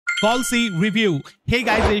Callsi review. Hey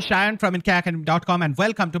guys, it's Shayan from InCACademy.com and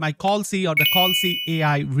welcome to my Callsi or the Callsi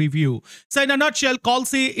AI review. So in a nutshell,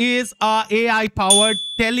 Callsi is a AI-powered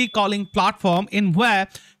telecalling platform in where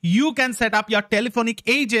you can set up your telephonic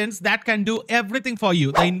agents that can do everything for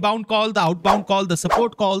you. The inbound call, the outbound call, the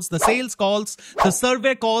support calls, the sales calls, the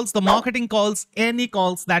survey calls, the marketing calls, any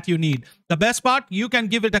calls that you need. The best part, you can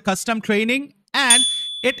give it a custom training and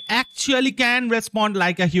it actually can respond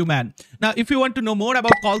like a human. Now, if you want to know more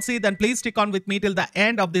about Callsi, then please stick on with me till the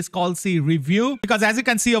end of this Callsi review. Because as you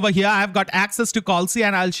can see over here, I've got access to Callsi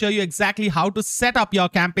and I'll show you exactly how to set up your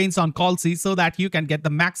campaigns on Callsi so that you can get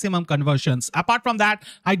the maximum conversions. Apart from that,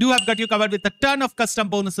 I do have got you covered with a ton of custom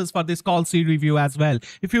bonuses for this Callsi review as well.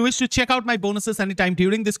 If you wish to check out my bonuses anytime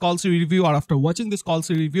during this Callsi review or after watching this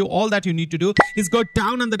Callsi review, all that you need to do is go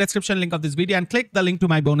down on the description link of this video and click the link to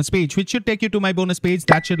my bonus page, which should take you to my bonus page.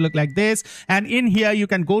 That should look like this, and in here you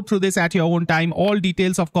can go through this at your own time. All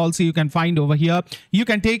details of Callsi you can find over here. You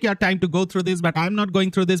can take your time to go through this, but I'm not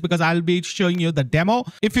going through this because I'll be showing you the demo.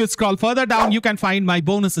 If you scroll further down, you can find my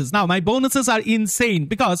bonuses. Now my bonuses are insane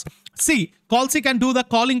because see, Callsi can do the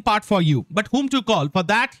calling part for you, but whom to call? For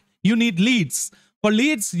that you need leads. For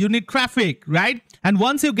leads, you need traffic, right? And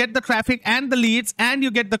once you get the traffic and the leads and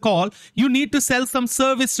you get the call, you need to sell some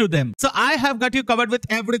service to them. So I have got you covered with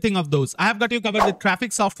everything of those. I have got you covered with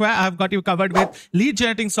traffic software. I have got you covered with lead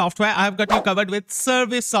generating software. I have got you covered with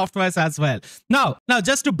service softwares as well. Now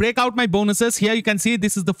just to break out my bonuses, here you can see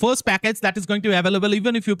this is the first package that is going to be available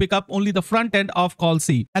even if you pick up only the front end of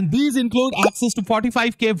Callsi. And these include access to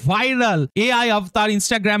 45K viral AI avatar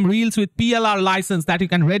Instagram reels with PLR license that you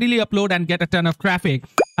can readily upload and get a ton of traffic.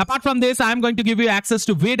 Apart from this, I'm going to give you access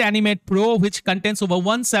to Vid Animate Pro, which contains over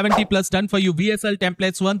 170 plus done for you VSL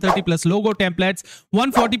templates, 130 plus logo templates,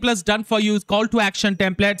 140 plus done for you call to action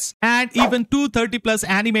templates, and even 230 plus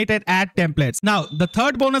animated ad templates. Now, the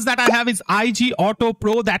third bonus that I have is IG Auto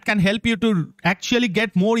Pro that can help you to actually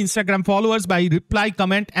get more Instagram followers by reply,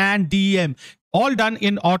 comment, and DM. All done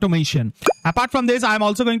in automation. Apart from this, I'm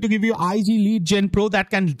also going to give you IG Lead Gen Pro that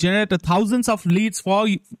can generate thousands of leads for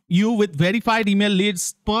you with verified email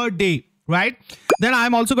leads per day, right? Then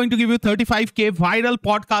I'm also going to give you 35K viral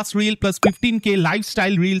podcast reel plus 15K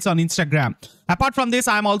lifestyle reels on Instagram. Apart from this,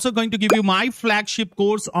 I'm also going to give you my flagship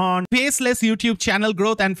course on faceless YouTube channel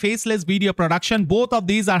growth and faceless video production. Both of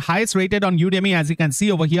these are highest rated on Udemy, as you can see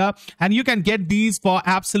over here, and you can get these for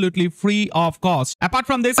absolutely free of cost. Apart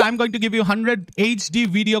from this, I'm going to give you 100 HD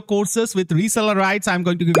video courses with reseller rights. I'm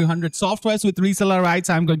going to give you 100 softwares with reseller rights.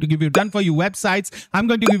 I'm going to give you done for you websites. I'm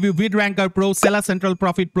going to give you VidRanker Pro, Seller Central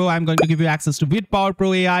Profit Pro. I'm going to give you access to VidPower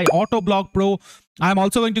Pro AI, Autoblog Pro. I'm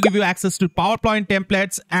also going to give you access to PowerPoint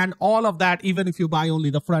templates and all of that, even if you buy only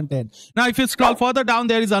the front end. Now, if you scroll further down,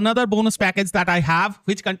 there is another bonus package that I have,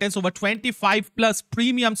 which contains over 25 plus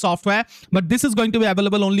premium software. But this is going to be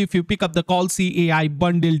available only if you pick up the Callsi AI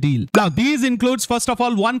bundle deal. Now, these includes, first of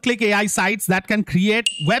all, one-click AI sites that can create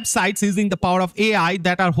websites using the power of AI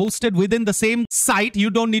that are hosted within the same site.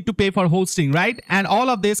 You don't need to pay for hosting, right? And all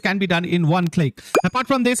of this can be done in one click. Apart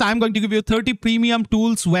from this, I'm going to give you 30 premium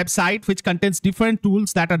tools website, which contains different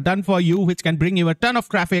tools that are done for you, which can bring you a ton of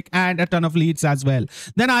traffic and a ton of leads as well.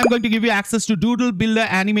 Then I'm going to give you access to Doodle Builder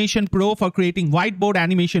Animation Pro for creating whiteboard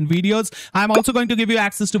animation videos. I'm also going to give you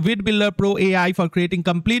access to Vid Builder Pro AI for creating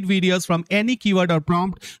complete videos from any keyword or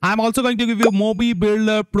prompt. I'm also going to give you Mobi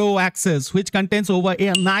Builder Pro access, which contains over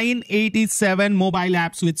 987 mobile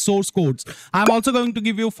apps with source codes. I'm also going to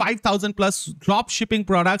give you 5,000 plus drop shipping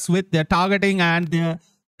products with their targeting and their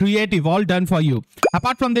creative, all done for you.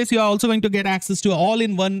 Apart from this, you are also going to get access to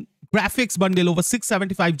all-in-one graphics bundle, over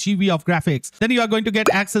 675 GB of graphics. Then you are going to get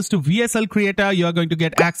access to VSL Creator. You are going to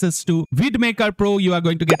get access to VidMaker Pro. You are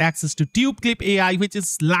going to get access to TubeClip AI, which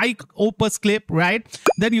is like Opus Clip, right?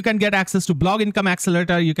 Then you can get access to Blog Income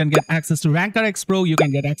Accelerator. You can get access to RankerX Pro. You can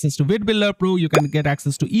get access to VidBuilder Pro. You can get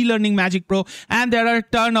access to eLearning Magic Pro. And there are a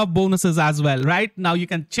ton of bonuses as well, right? Now you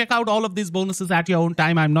can check out all of these bonuses at your own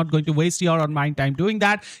time. I'm not going to waste your or my time doing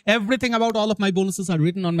that. Everything about all of my bonuses are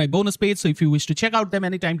written on my bonus page. So if you wish to check out them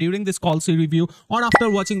anytime during this Callsi review or after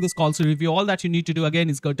watching this Callsi review, all that you need to do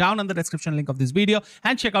again is go down on the description link of this video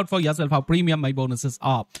and check out for yourself how premium my bonuses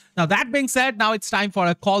are. Now that being said, now it's time for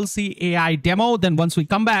a Callsi AI demo. Then once we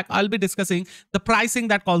come back, I'll be discussing the pricing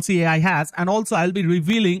that Callsi AI has, and also I'll be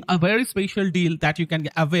revealing a very special deal that you can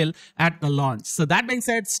avail at the launch. So that being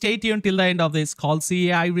said, stay tuned till the end of this Callsi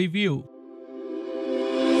AI review.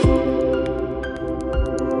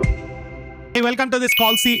 Hey, Hey, welcome to this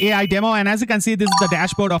Callsi AI demo. And as you can see, this is the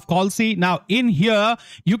dashboard of Callsi. Now in here,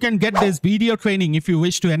 you can get this video training if you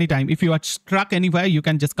wish to anytime. If you are stuck anywhere, you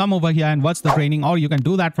can just come over here and watch the training, or you can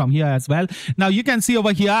do that from here as well. Now you can see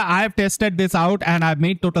over here, I have tested this out and I've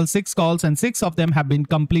made total 6 calls and 6 of them have been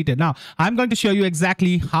completed. Now I'm going to show you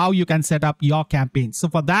exactly how you can set up your campaigns. So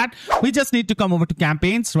for that, we just need to come over to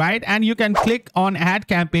campaigns, right? And you can click on add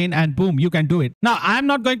campaign and boom, you can do it. Now I'm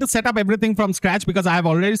not going to set up everything from scratch because I have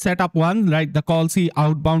already set up one, right? The Callsi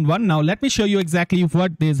outbound one. Now let me show you exactly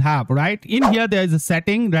what these have, right? In here, there is a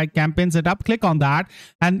setting, right? Campaign setup. Click on that.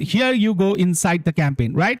 And here you go inside the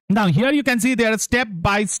campaign, right? Now here you can see there is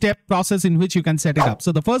step-by-step process in which you can set it up.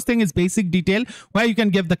 So the first thing is basic detail, where you can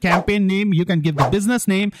give the campaign name, you can give the business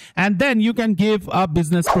name, and then you can give a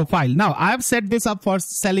business profile. Now I've set this up for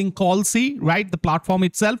selling Callsi, right? The platform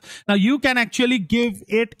itself. Now you can actually give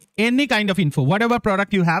it any kind of info, whatever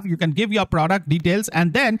product you have, you can give your product details,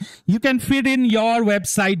 and then you can feed in your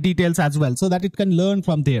website details as well so that it can learn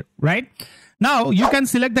from there, right? Now you can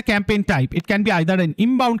select the campaign type. It can be either an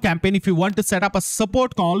inbound campaign if you want to set up a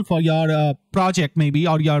support call for your project maybe,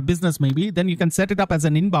 or your business maybe, then you can set it up as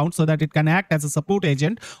an inbound so that it can act as a support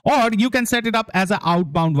agent, or you can set it up as an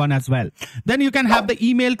outbound one as well. Then you can have the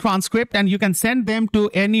email transcript and you can send them to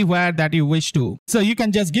anywhere that you wish to. So you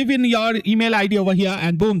can just give in your email ID over here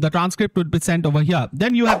and boom, the transcript would be sent over here.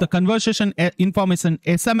 Then you have the conversation information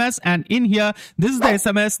SMS, and in here, this is the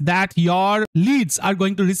SMS that your leads are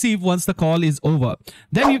going to receive once the call is over.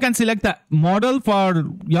 Then you can select the model for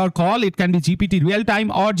your call. It can be GPT real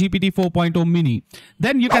time or GPT 4.0 mini.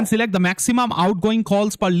 Then you can select the maximum outgoing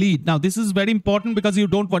calls per lead. Now this is very important because you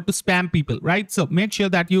don't want to spam people, right? So make sure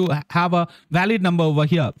that you have a valid number over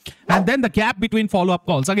here. And then the gap between follow-up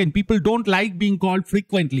calls. Again, people don't like being called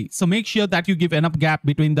frequently, so make sure that you give enough gap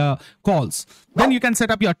between the calls. Then you can set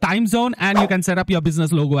up your time zone and you can set up your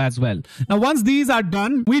business logo as well. Now once these are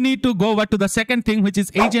done, we need to go over to the second thing, which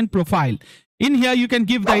is agent profile. In here, you can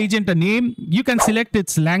give the agent a name. You can select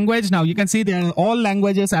its language. Now you can see there are all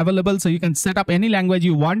languages available, so you can set up any language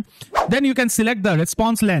you want. Then you can select the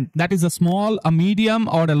response length. That is a small, a medium,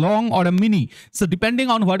 or a long, or a mini. So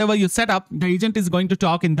depending on whatever you set up, the agent is going to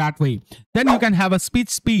talk in that way. Then you can have a speech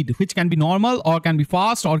speed, which can be normal or can be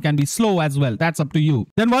fast or can be slow as well. That's up to you.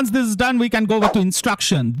 Then once this is done, we can go over to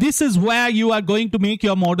instruction. This is where you are going to make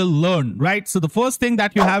your model learn, right? So the first thing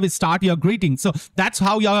that you have is start your greeting. So that's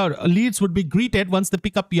how your leads would be greeted once they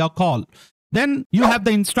pick up your call. Then you have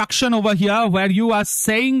the instruction over here where you are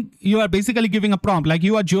saying, you are basically giving a prompt, like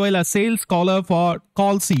you are Joel, a sales caller for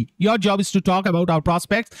Callsi. Your job is to talk about our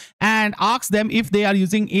prospects and ask them if they are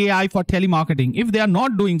using AI for telemarketing. If they are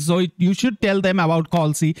not doing so, you should tell them about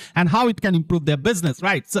Callsi and how it can improve their business,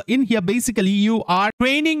 right? So in here, basically you are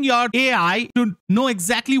training your AI to know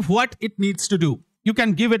exactly what it needs to do. You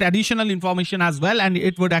can give it additional information as well, and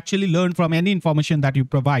it would actually learn from any information that you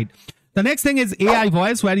provide. The next thing is AI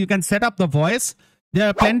voice, where you can set up the voice. There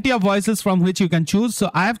are plenty of voices from which you can choose. So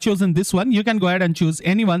I have chosen this one. You can go ahead and choose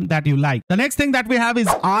anyone that you like. The next thing that we have is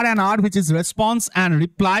R&R, which is response and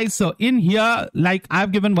reply. So in here, like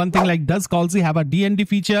I've given one thing like, does Callsi have a D&D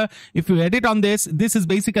feature? If you edit on this, this is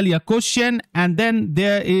basically a question and then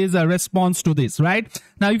there is a response to this, right?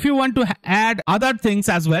 Now, if you want to add other things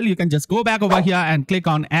as well, you can just go back over here and click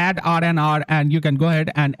on add R&R and you can go ahead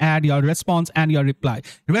and add your response and your reply.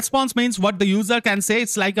 Response means what the user can say.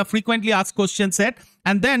 It's like a frequently asked question set.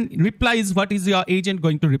 And then reply is what is your agent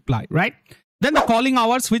going to reply, right? Then the calling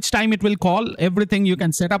hours, which time it will call, everything you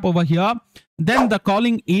can set up over here. Then the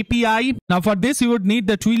calling API. Now for this, you would need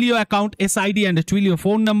the Twilio account SID and the Twilio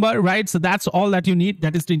phone number, right? So that's all that you need.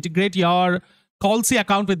 That is to integrate your Callsi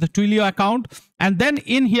account with the Twilio account. And then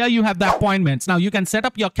in here, you have the appointments. Now you can set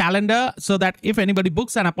up your calendar so that if anybody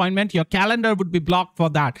books an appointment, your calendar would be blocked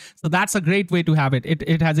for that. So that's a great way to have it.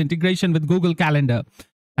 It has integration with Google Calendar.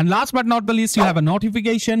 And last but not the least, you have a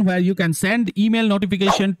notification where you can send email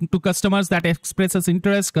notification to customers that expresses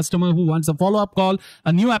interest, customer who wants a follow-up call,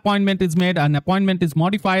 a new appointment is made, an appointment is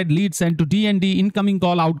modified, lead sent to D&D, incoming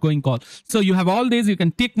call, outgoing call. So you have all these, you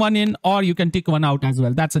can tick one in or you can tick one out as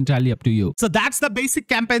well. That's entirely up to you. So that's the basic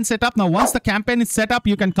campaign setup. Now, once the campaign is set up,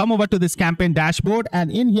 you can come over to this campaign dashboard and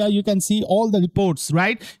in here, you can see all the reports,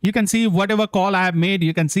 right? You can see whatever call I have made.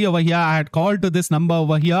 You can see over here, I had called to this number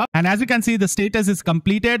over here. And as you can see, the status is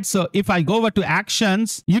completed. So if I go over to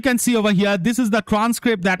actions, you can see over here, this is the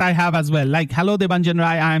transcript that I have as well. Like, hello, Debanjan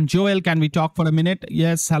Rai, I am Joel. Can we talk for a minute?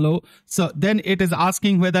 Yes, hello. So then it is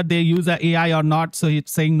asking whether they use a AI or not. So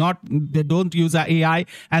it's saying not, they don't use a AI.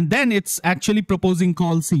 And then it's actually proposing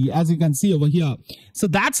Callsi, as you can see over here. So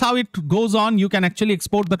that's how it goes on. You can actually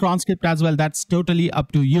export the transcript as well. That's totally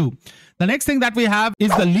up to you. The next thing that we have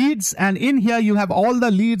is the leads, and in here you have all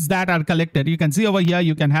the leads that are collected. You can see over here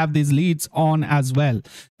you can have these leads on as well.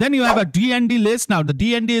 Then you have a DND list. Now the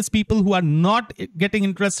DND is people who are not getting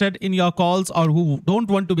interested in your calls or who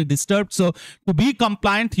don't want to be disturbed. So to be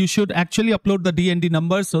compliant, you should actually upload the DND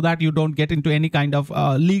numbers so that you don't get into any kind of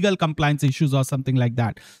legal compliance issues or something like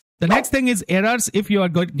that. The next thing is errors. If you are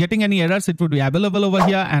getting any errors, it would be available over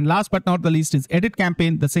here. And last but not the least is edit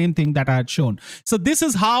campaign, the same thing that I had shown. So this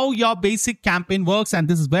is how your basic campaign works, and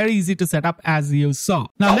this is very easy to set up as you saw.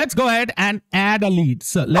 Now let's go ahead and add a lead.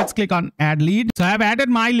 So let's click on add lead. So I've added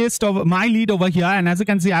my lead over here, and as you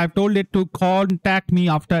can see, I've told it to contact me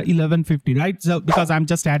after 11:50, right? So because I'm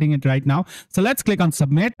just adding it right now. So let's click on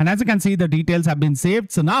submit, and as you can see, the details have been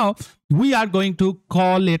saved. So now we are going to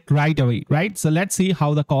call it right away, right? So let's see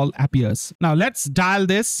how the call appears. Now let's dial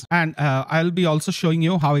this, and I'll be also showing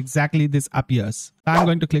you how exactly this appears. I'm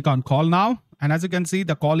going to click on call now, and as you can see,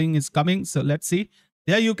 the calling is coming. So let's see.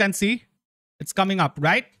 There you can see it's coming up,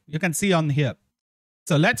 right? You can see on here.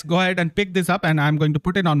 So let's go ahead and pick this up, and I'm going to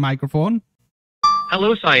put it on microphone.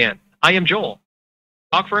 Hello, Cyan. I am Joel.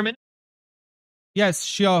 Talk for a minute? Yes,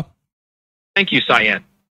 sure. Thank you, Cyan.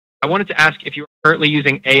 I wanted to ask if you are currently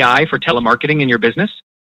using AI for telemarketing in your business?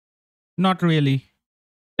 Not really.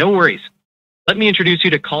 No worries. Let me introduce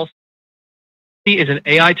you to Callsi AI. Is an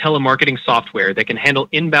AI telemarketing software that can handle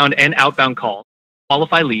inbound and outbound calls,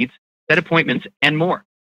 qualify leads, set appointments, and more.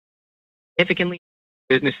 Significantly,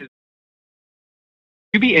 businesses.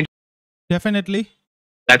 You be interested? Definitely.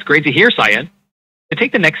 That's great to hear, Cyan. To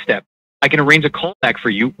take the next step, I can arrange a call back for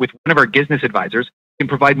you with one of our business advisors who can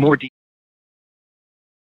provide more details.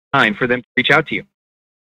 Time for them to reach out to you.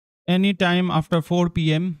 Anytime after 4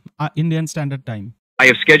 p.m. Indian Standard Time. I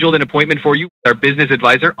have scheduled an appointment for you with our business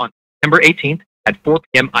advisor on September 18th at 4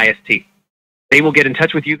 p.m. IST. They will get in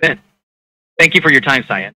touch with you then. Thank you for your time,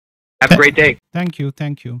 Cyan. Have a great day. Thank you.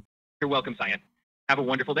 Thank you. You're welcome, Cyan. Have a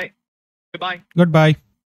wonderful day. Goodbye. Goodbye.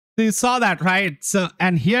 So you saw that, right? So,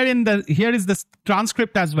 and here is the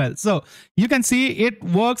transcript as well. So you can see it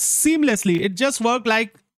works seamlessly. It just worked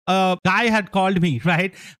like a guy had called me,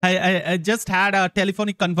 right? I just had a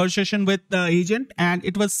telephonic conversation with the agent, and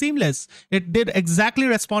it was seamless. It did exactly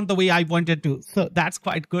respond the way I wanted to. So that's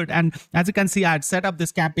quite good. And as you can see, I had set up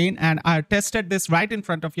this campaign, and I tested this right in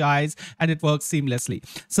front of your eyes, and it works seamlessly.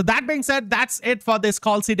 So that being said, that's it for this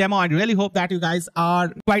Callsi demo. I really hope that you guys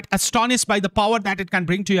are quite astonished by the power that it can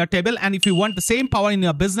bring to your table. And if you want the same power in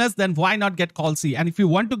your business, then why not get Callsi? And if you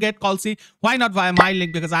want to get Callsi, why not via my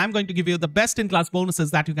link? Because I'm going to give you the best in class bonuses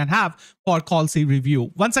that you can have for Callsi review.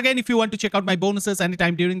 Once again, if you want to check out my bonuses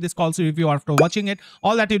anytime during this Callsi review or after watching it,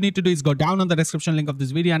 all that you need to do is go down on the description link of this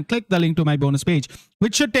video and click the link to my bonus page,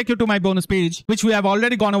 which should take you to my bonus page, which we have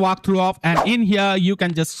already gone a walkthrough of. And in here, you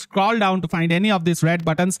can just scroll down to find any of these red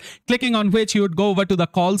buttons, clicking on which you would go over to the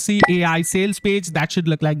Callsi AI sales page. That should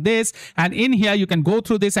look like this. And in here, you can go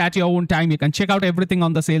through this at your own time. You can check out everything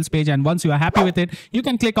on the sales page. And once you are happy with it, you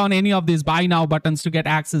can click on any of these buy now buttons to get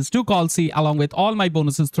access to Callsi along with all my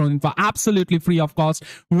bonuses thrown in for absolutely free of cost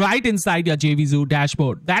right inside your JVZoo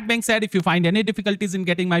dashboard. That being said, if you find any difficulties in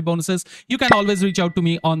getting my bonuses, you can always reach out to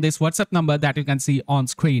me on this WhatsApp number that you can see on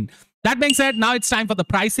screen. That being said, now it's time for the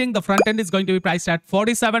pricing. The front end is going to be priced at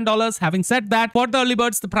 $47. Having said that, for the early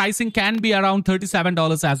birds, the pricing can be around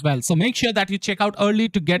 $37 as well. So make sure that you check out early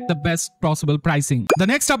to get the best possible pricing. The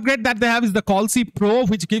next upgrade that they have is the Callsi Pro,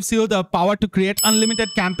 which gives you the power to create unlimited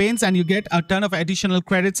campaigns, and you get a ton of additional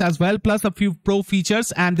credits as well, plus a few pro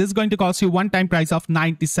features. And this is going to cost you one-time price of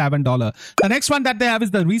 $97. The next one that they have is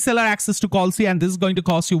the reseller access to Callsi, and this is going to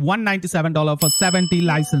cost you $197 for 70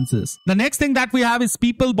 licenses. The next thing that we have is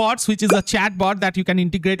People Bots, which is a chat bot that you can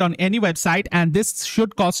integrate on any website, and this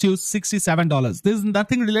should cost you $67. This is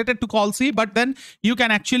nothing related to Callsi, but then you can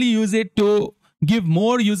actually use it to give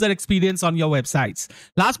more user experience on your websites.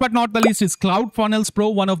 Last but not the least is CloudFunnels Pro,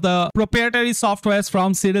 one of the proprietary softwares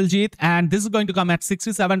from Cyriljit, and this is going to come at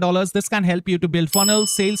 $67. This can help you to build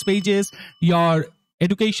funnels, sales pages, your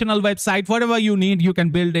educational website, whatever you need, you can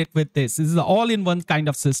build it with this. This is an all-in-one kind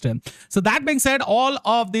of system. So that being said, all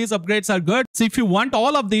of these upgrades are good. So if you want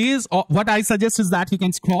all of these, what I suggest is that you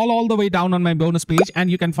can scroll all the way down on my bonus page and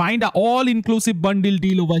you can find an all-inclusive bundle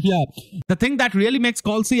deal over here. The thing that really makes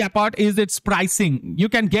Callsi apart is its pricing. You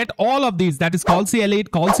can get all of these. That is Callsi Elite,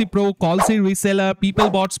 Callsi Pro, Callsi Reseller,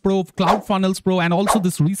 PeopleBots Pro, CloudFunnels Pro, and also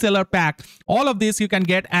this reseller pack. All of this you can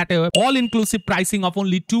get at an all-inclusive pricing of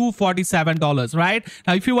only $247, right?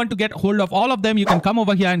 Now, if you want to get hold of all of them, you can come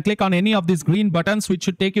over here and click on any of these green buttons, which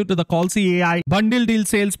should take you to the Callsi AI bundle deal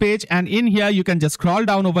sales page. And in here, you can just scroll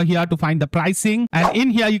down over here to find the pricing. And in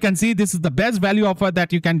here, you can see this is the best value offer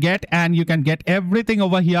that you can get, and you can get everything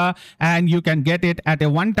over here, and you can get it at a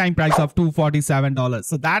one-time price of $247.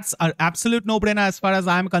 So that's an absolute no-brainer as far as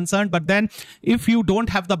I'm concerned. But then if you don't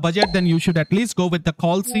have the budget, then you should at least go with the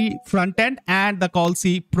Callsi front end and the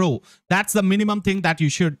Callsi Pro. That's the minimum thing that you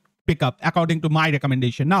should pick up according to my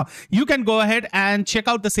recommendation. Now, you can go ahead and check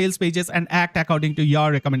out the sales pages and act according to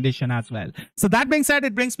your recommendation as well. So that being said,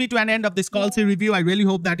 it brings me to an end of this Callsi review. I really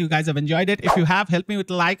hope that you guys have enjoyed it. If you have, help me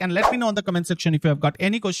with a like and let me know in the comment section if you have got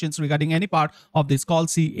any questions regarding any part of this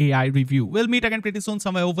Callsi AI review. We'll meet again pretty soon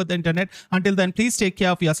somewhere over the internet. Until then, please take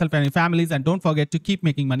care of yourself and your families, and don't forget to keep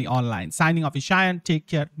making money online. Signing off is Cheyenne. Take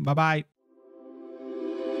care. Bye-bye.